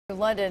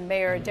London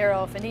Mayor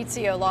Daryl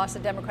Finizio lost a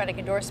Democratic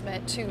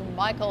endorsement to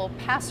Michael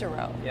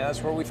Passero. Yeah,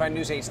 that's where we find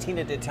News 8's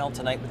Tina Dittel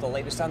tonight with the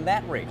latest on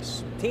that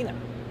race. Tina.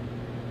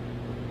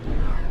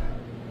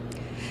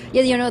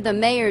 Yeah, you know, the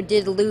mayor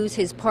did lose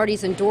his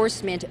party's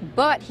endorsement,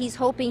 but he's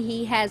hoping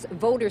he has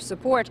voter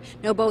support.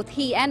 No, both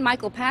he and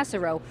Michael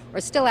Passero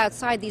are still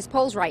outside these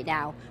polls right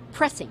now,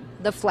 pressing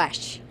the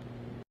flesh.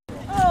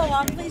 Oh,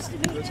 I'm pleased to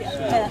meet you.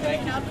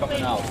 Thank you for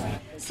coming out.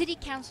 City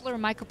Councilor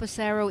Michael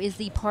Passero is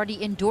the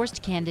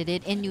party-endorsed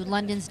candidate in New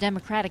London's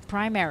Democratic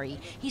primary.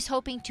 He's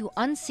hoping to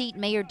unseat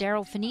Mayor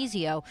Daryl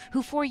Finizio,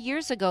 who 4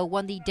 years ago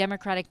won the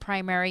Democratic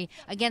primary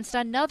against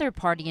another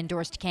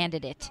party-endorsed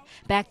candidate.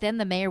 Back then,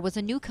 the mayor was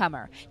a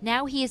newcomer.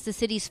 Now he is the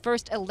city's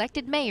first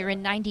elected mayor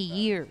in 90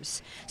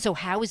 years. So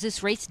how is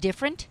this race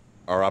different?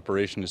 Our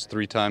operation is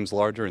 3 times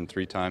larger and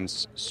 3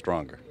 times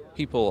stronger.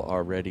 People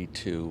are ready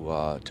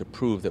to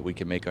prove that we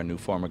can make our new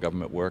form of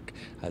government work.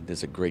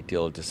 There's a great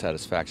deal of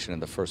dissatisfaction in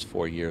the first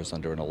 4 years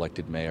under an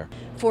elected mayor.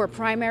 For a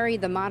primary,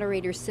 the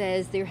moderator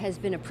says there has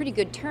been a pretty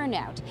good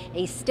turnout,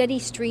 a steady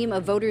stream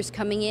of voters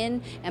coming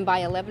in, and by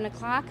 11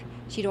 o'clock,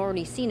 she'd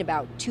already seen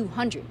about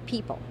 200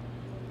 people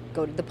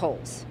go to the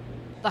polls.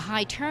 The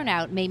high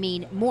turnout may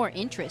mean more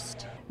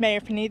interest. Mayor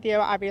Finizio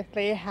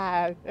obviously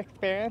has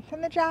experience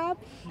in the job,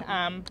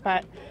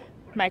 but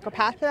Michael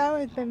Passero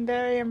has been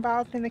very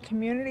involved in the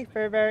community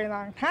for a very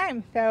long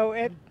time, so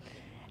it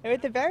was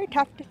a very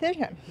tough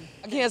decision.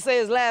 I can't say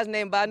his last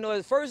name, but I know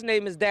his first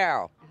name is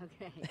Daryl.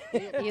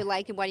 Okay. You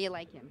like him? Why do you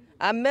like him?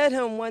 I met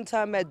him one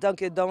time at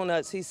Dunkin'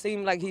 Donuts. He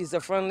seemed like he's a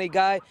friendly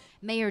guy.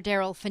 Mayor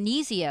Daryl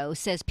Finizio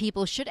says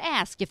people should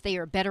ask if they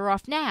are better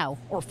off now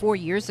or 4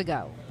 years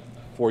ago.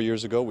 4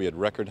 years ago, we had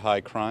record high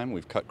crime.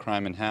 We've cut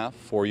crime in half.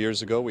 4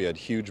 years ago, we had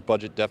huge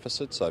budget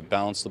deficits. I've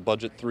balanced the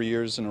budget 3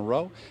 years in a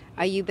row.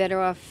 Are you better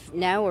off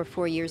now or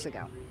 4 years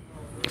ago?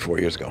 4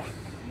 years ago.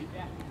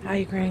 I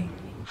agree.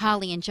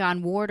 Hale and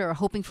John Ward are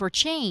hoping for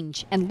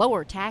change and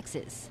lower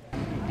taxes.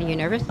 Are you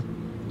nervous?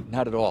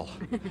 Not at all.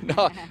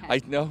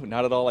 No,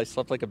 not at all. I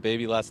slept like a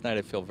baby last night.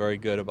 I feel very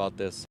good about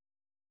this.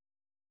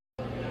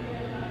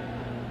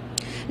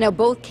 Now,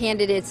 both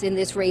candidates in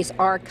this race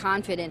are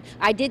confident.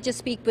 I did just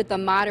speak with the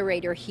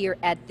moderator here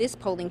at this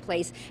polling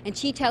place, and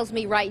she tells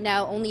me right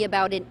now only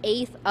about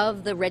 1/8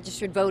 of the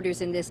registered voters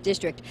in this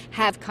district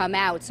have come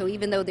out. So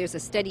even though there's a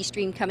steady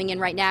stream coming in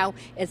right now,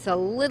 it's a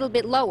little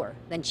bit lower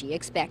than she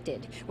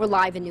expected. We're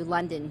live in New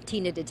London.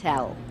 Tina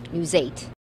Dittel, News 8.